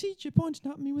happened? The teacher pointed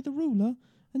at me with a ruler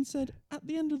and said, at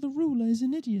the end of the ruler is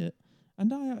an idiot.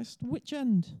 And I asked, which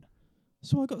end?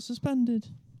 So I got suspended.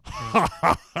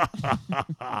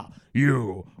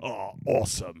 You are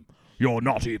awesome. You're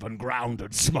not even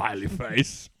grounded, smiley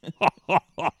face.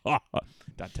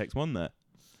 Dad takes 1 there.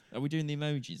 Are we doing the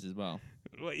emojis as well?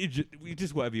 Well, you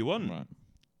just whatever you want. Right.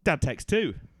 Dad takes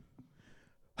 2.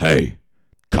 Hey,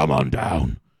 come on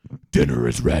down. Dinner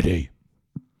is ready.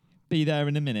 Be there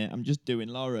in a minute. I'm just doing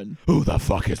Lauren. Who the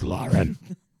fuck is Lauren?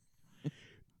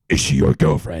 Is she your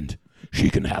girlfriend?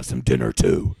 She can have some dinner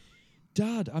too.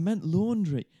 Dad, I meant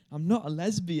laundry. I'm not a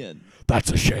lesbian.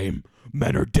 That's a shame.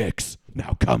 Men are dicks.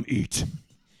 Now come eat.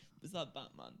 Was that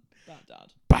Batman? Bat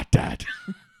Dad. Bat Dad.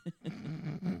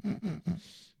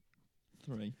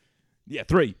 3. Yeah,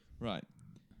 3. Right.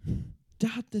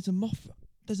 Dad, there's a moth.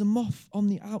 There's a moth on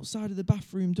the outside of the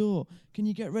bathroom door. Can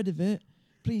you get rid of it?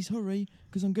 Please hurry,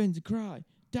 because I'm going to cry.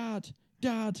 Dad,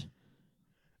 Dad.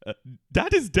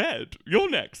 Dad is dead. You're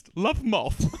next. Love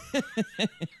moth.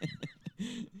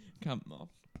 Camp moth.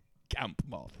 Camp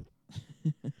moth.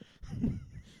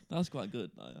 That's quite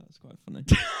good, though. That's quite funny.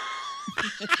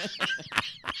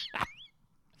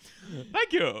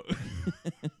 Thank you.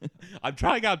 I'm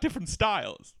trying out different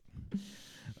styles.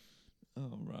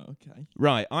 Oh, right, okay.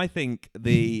 Right, I think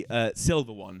the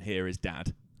silver one here is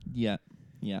Dad. Yeah,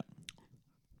 yeah.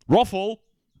 Ruffle.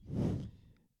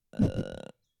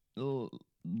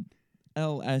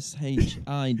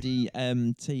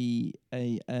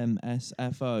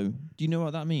 LSHIDMTAMSFO. Do you know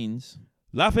what that means?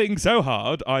 Laughing so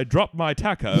hard, I dropped my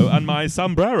taco and my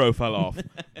sombrero fell off.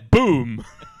 Boom.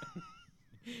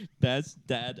 Best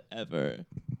dad ever.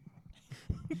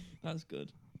 That's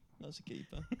good. That's a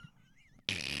keeper.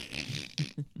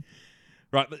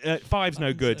 Right, 5's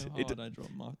no good. So hard I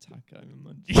dropped my taco and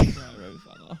my sombrero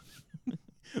fell off.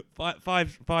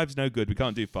 Five's no good. We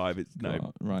can't do 5. It's no.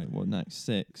 God, right, what next?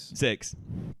 6. 6.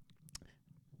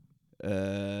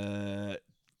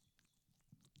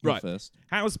 You're Right. first.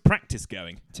 How's practice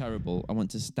going? Terrible. I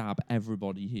want to stab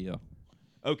everybody here.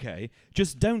 Okay.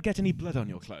 Just don't get any blood on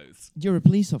your clothes. You're a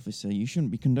police officer. You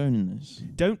shouldn't be condoning this.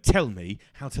 Don't tell me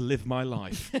how to live my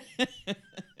life.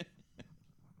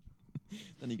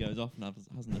 Then he goes off and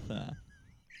has an affair.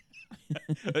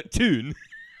 Tune.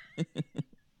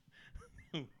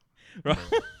 Right.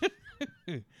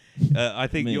 I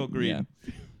think you're green.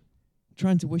 Yeah.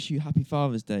 Trying to wish you Happy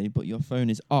Father's Day, but your phone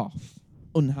is off.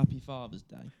 Unhappy Father's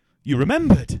Day. You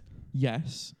remembered.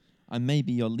 Yes, I may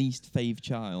be your least fave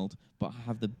child, but I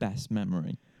have the best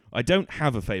memory. I don't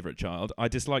have a favourite child. I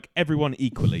dislike everyone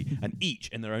equally, and each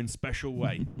in their own special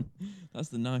way. That's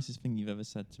the nicest thing you've ever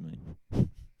said to me.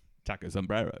 Taco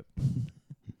sombrero.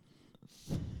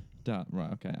 Dad,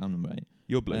 right, okay, I'm number 8.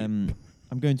 You're blue.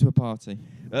 I'm going to a party.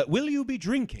 Will you be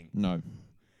drinking? No.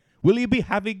 Will you be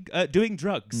doing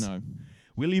drugs? No.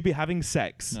 Will you be having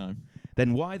sex? No.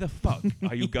 Then why the fuck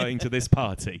are you going to this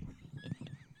party?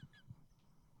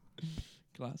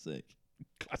 Classic.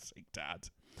 Classic dad.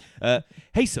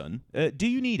 Hey son, do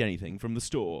you need anything from the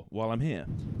store while I'm here?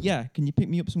 Yeah, can you pick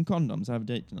me up some condoms? I have a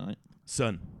date tonight.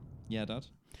 Son, Yeah, Dad.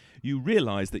 you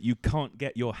realise that you can't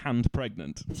get your hand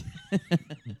pregnant.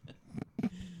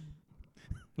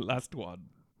 Last one.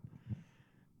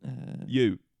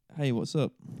 You. Hey, what's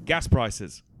up? Gas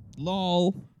prices.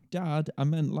 Lol. Dad, I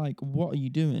meant like, what are you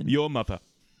doing? Your mother.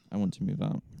 I want to move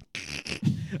out.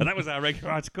 And that was our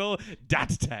regular article,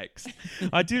 Dad Text.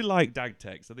 I do like Dad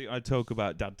Text. I think I talk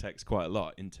about Dad Text quite a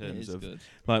lot in terms of, good.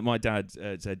 like, my dad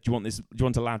said, "Do you want this? Do you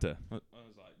want a ladder?" I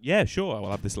was like, "Yeah, sure, I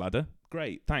will have this ladder."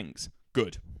 Great, thanks.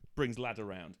 Good. Brings ladder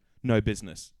round. No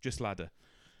business, just ladder.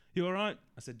 You all right?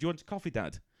 I said, "Do you want a coffee,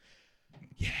 Dad?"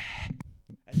 Yeah.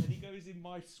 And then he goes in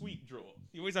my sweet drawer.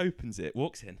 He always opens it,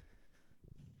 walks in.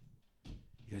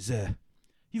 He goes,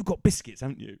 "You've got biscuits,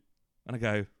 haven't you?" And I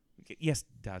go, "Yes,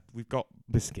 Dad, we've got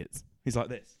biscuits." He's like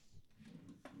this.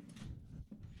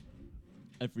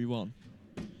 Everyone.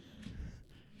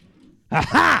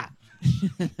 Ha-ha!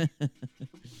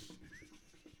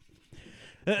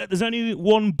 There's only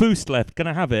one boost left. Can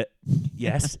I have it?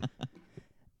 Yes.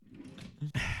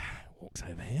 Walks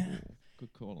over here.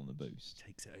 Good call on the boost.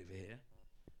 Takes it over here.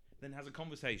 Then has a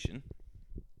conversation.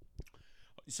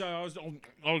 So I was doing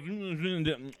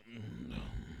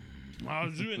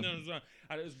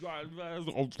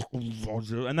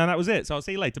and then that was it. So I'll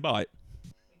see you later. Bye.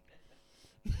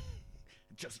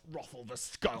 Just ruffle the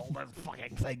skull, the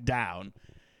fucking thing down.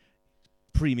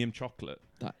 Premium chocolate.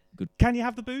 That good. Can you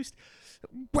have the boost?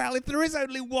 Well, if there is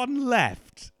only one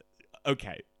left,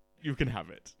 okay, you can have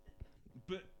it.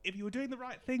 But if you were doing the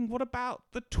right thing, what about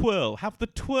the twirl? Have the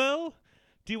twirl?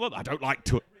 Do you want? I don't like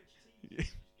twirl.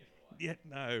 Yeah,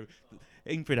 no.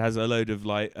 Ingrid has a load of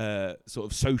like sort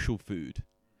of social food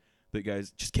that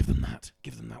goes, just give them that.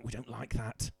 Give them that. We don't like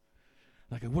that.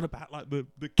 Like, what about like the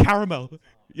caramel?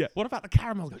 Yeah, what about the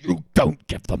caramel? You don't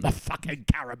give them the fucking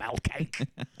caramel cake.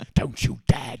 Don't you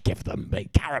dare give them the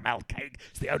caramel cake.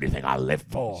 It's the only thing I live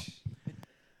for.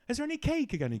 Is there any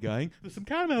cake again? Going, there's some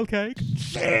caramel cake.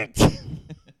 Shit.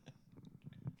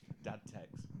 Dad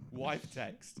text. Wife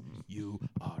text. You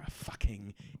are a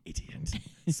fucking idiot.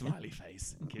 Smiley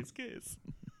face. Kiss, kiss.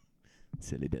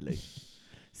 Silly Billy.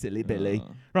 Silly Billy.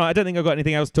 Right, I don't think I've got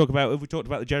anything else to talk about. If we talked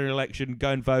about the general election, go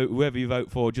and vote. Whoever you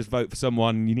vote for, just vote for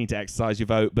someone. You need to exercise your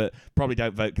vote, but probably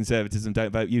don't vote Conservatism,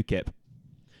 don't vote UKIP.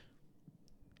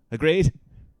 Agreed?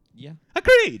 Yeah.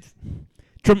 Agreed!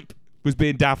 Trump was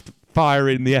being daft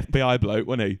firing the FBI bloke,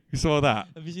 wasn't he? You saw that?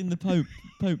 Have you seen the Pope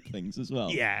things as well?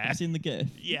 Yeah. Have you seen the GIF?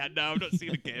 Yeah, no, I've not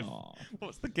seen the GIF. Aw.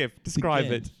 What's the GIF? The Describe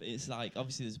GIF, it. It's like,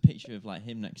 obviously there's a picture of like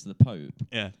him next to the Pope.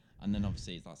 Yeah. And then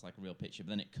obviously that's like a real picture,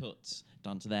 but then it cuts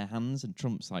down to their hands, and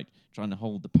Trump's like trying to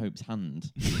hold the Pope's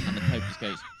hand, and the Pope just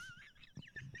goes.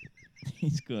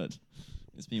 It's good.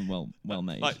 It's been well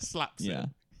made. Like slaps Yeah.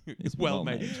 it. It's well well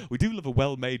made. made. We do love a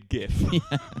well-made GIF.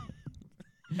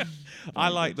 Yeah. I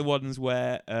like the ones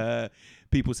where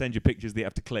people send you pictures that you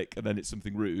have to click and then it's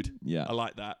something rude. Yeah. I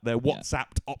like that. They're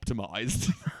WhatsApp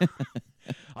optimized.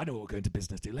 I know what we're going to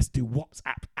business do. Let's do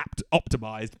WhatsApp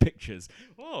optimized pictures.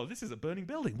 Oh, this is a burning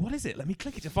building. What is it? Let me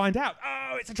click it to find out.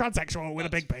 Oh, it's a transsexual with a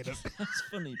big penis. That's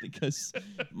funny because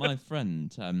my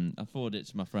friend, I forwarded it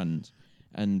to my friend,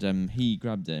 and he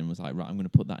grabbed it and was like, right, I'm going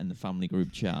to put that in the family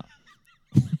group chat.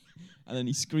 And then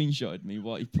he screenshotted me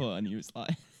what he put, and he was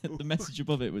like, the message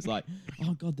above it was like,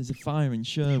 oh God, there's a fire in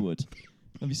Sherwood.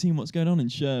 Have you seen what's going on in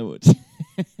Sherwood?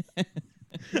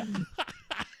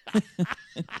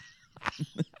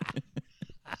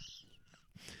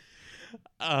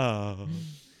 Oh.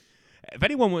 If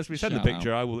anyone wants me to send the Shout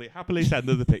picture, I will happily send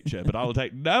them the picture, but I will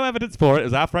take no evidence for it. It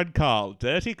was our friend Carl.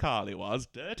 Dirty Carl he was.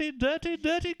 Dirty, dirty,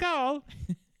 dirty Carl.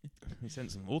 He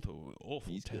sent some awful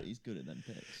He's good at them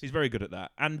pics. He's very good at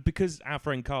that. And because our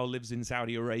friend Carl lives in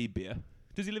Saudi Arabia.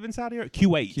 Does he live in Saudi Arabia?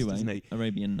 Kuwait, doesn't he?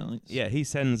 Arabian Nights. Yeah, he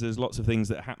sends us lots of things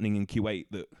that are happening in Kuwait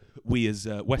that we as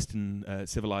Western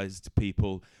civilized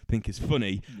people think is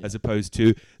funny, as opposed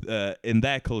to in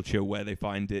their culture where they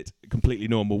find it completely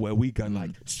normal, where we go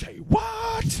like, say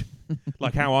what?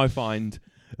 Like how I find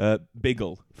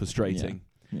Biggle, frustrating.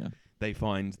 Yeah. They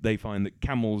find that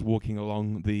camels walking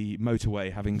along the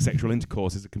motorway having sexual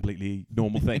intercourse is a completely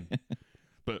normal thing.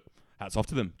 But hats off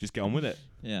to them. Just get on with it.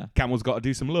 Yeah. Camels got to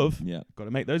do some love. Yeah. Got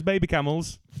to make those baby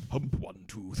camels. Hump 1,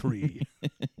 2, 3. I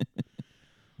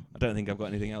don't think I've got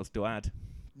anything else to add.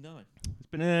 No. It's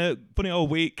been a funny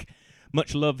old week.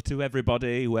 Much love to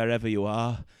everybody, wherever you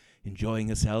are, enjoying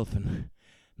yourself, and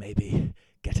maybe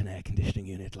get an air conditioning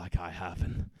unit like I have.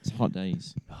 And It's hot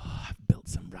days. I've built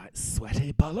some right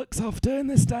sweaty bollocks off doing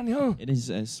this, Daniel. It is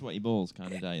a sweaty balls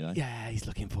kind of day, though. Yeah, he's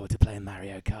looking forward to playing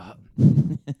Mario Kart.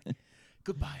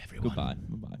 Goodbye, everyone. Goodbye.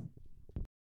 Goodbye.